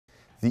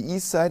The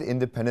Eastside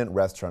Independent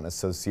Restaurant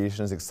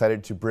Association is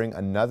excited to bring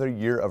another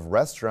year of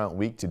Restaurant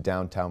Week to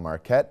downtown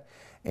Marquette.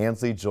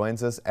 Ansley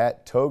joins us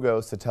at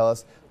Togo to tell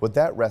us what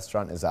that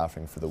restaurant is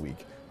offering for the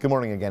week. Good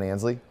morning again,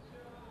 Ansley.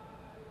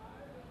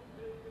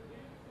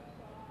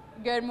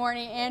 Good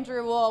morning,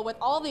 Andrew. Well, with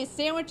all these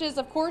sandwiches,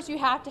 of course, you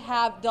have to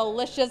have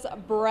delicious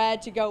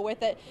bread to go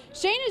with it.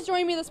 Shane is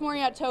joining me this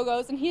morning at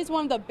Togo's, and he's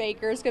one of the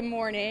bakers. Good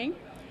morning.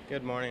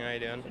 Good morning. How you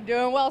doing?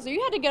 Doing well. So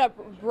you had to get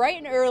up bright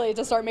and early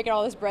to start making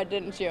all this bread,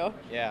 didn't you?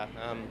 Yeah,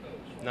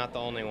 not the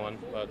only one,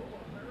 but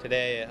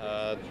today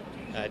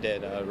I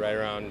did right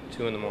around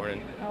 2 in the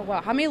morning. Oh,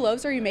 wow. How many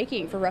loaves are you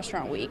making for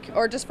Restaurant Week,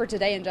 or just for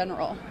today in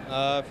general?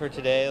 For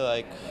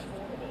today,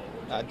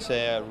 I'd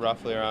say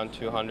roughly around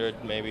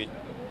 200, maybe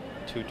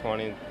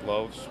 220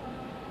 loaves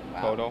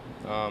total.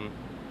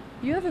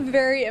 You have a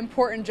very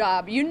important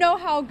job. You know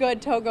how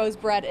good Togo's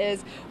bread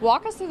is.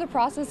 Walk us through the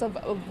process of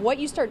what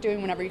you start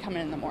doing whenever you come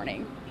in the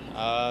morning.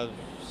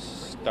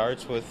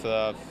 Starts with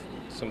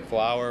some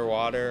flour,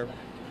 water,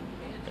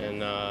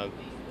 and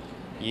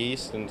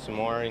yeast and some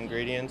more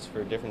ingredients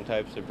for different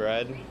types of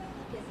bread.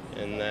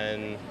 And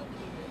then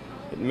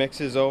it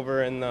mixes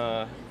over in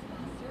the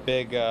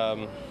big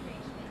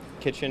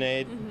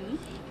KitchenAid,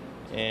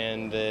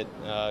 and it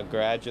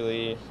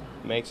gradually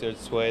makes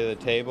its way to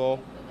the table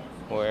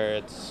where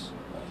it's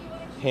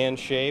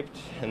hand-shaped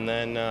and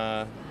then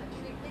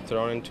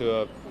thrown into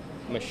a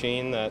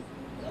machine that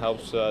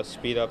helps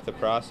speed up the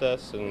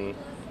process, and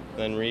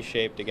then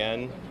reshaped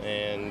again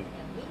and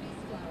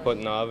put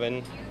in the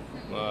oven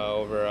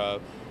over a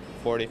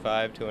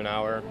 45 to an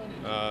hour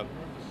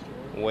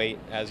wait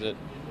as it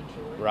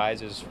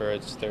rises for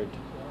its third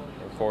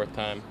or fourth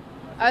time.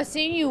 I was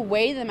seeing you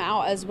weigh them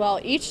out as well.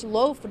 Each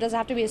loaf, does it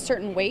have to be a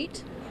certain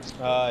weight?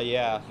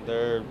 Yeah,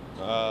 they're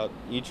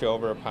each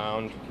over a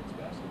pound.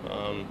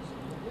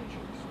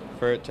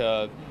 For it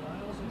to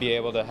be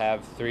able to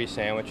have 3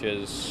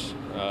 sandwiches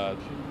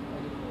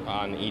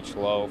on each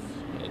loaf,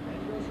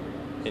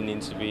 it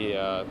needs to be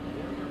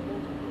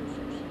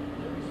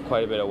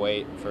quite a bit of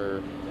weight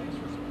for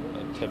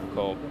a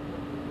typical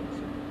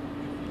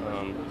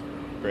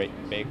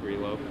bakery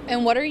loaf.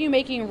 And what are you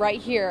making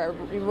right here?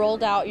 You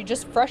rolled out, you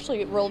just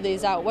freshly rolled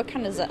these out. What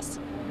kind is this?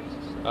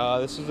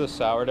 This is a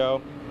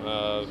sourdough.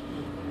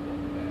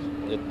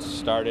 It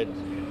started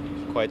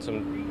quite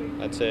some,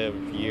 I'd say a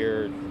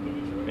year,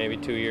 maybe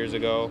 2 years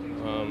ago.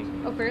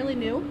 Oh, fairly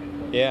new?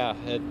 Yeah,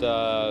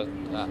 the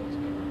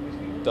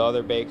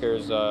other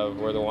bakers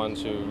were the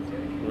ones who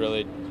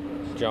really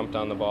jumped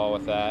on the ball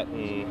with that,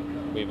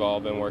 and we've all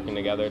been working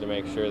together to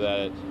make sure that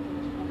it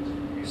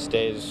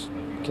stays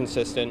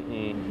consistent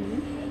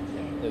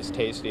and as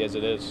tasty as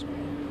it is.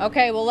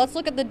 Okay, well, let's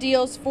look at the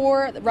deals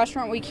for the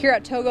Restaurant Week here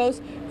at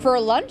Togo's. For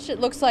lunch, it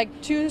looks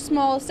like 2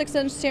 small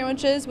 6-inch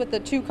sandwiches with the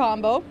 2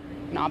 combo.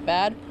 Not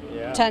bad.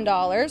 Yeah.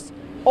 $10.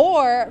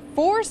 Or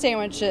 4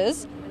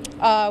 sandwiches,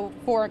 4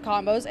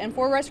 combos, and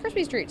 4 Rice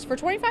Krispie treats for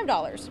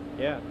 $25.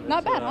 Yeah.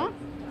 Not bad, huh?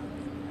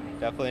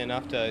 Definitely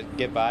enough to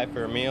get by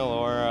for a meal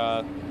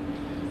or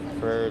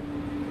for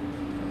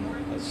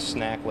a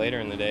snack later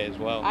in the day as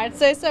well. I'd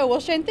say so. Well,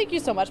 Shane, thank you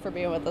so much for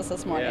being with us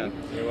this morning.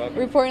 Yeah, you're welcome.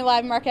 Reporting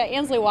live in Marquette,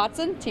 Ansley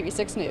Watson,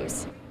 TV6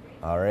 News.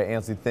 All right,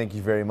 Ansley, thank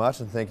you very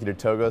much, and thank you to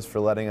Togo's for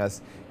letting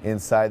us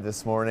inside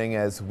this morning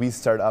as we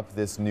start up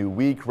this new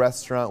week,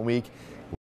 Restaurant Week.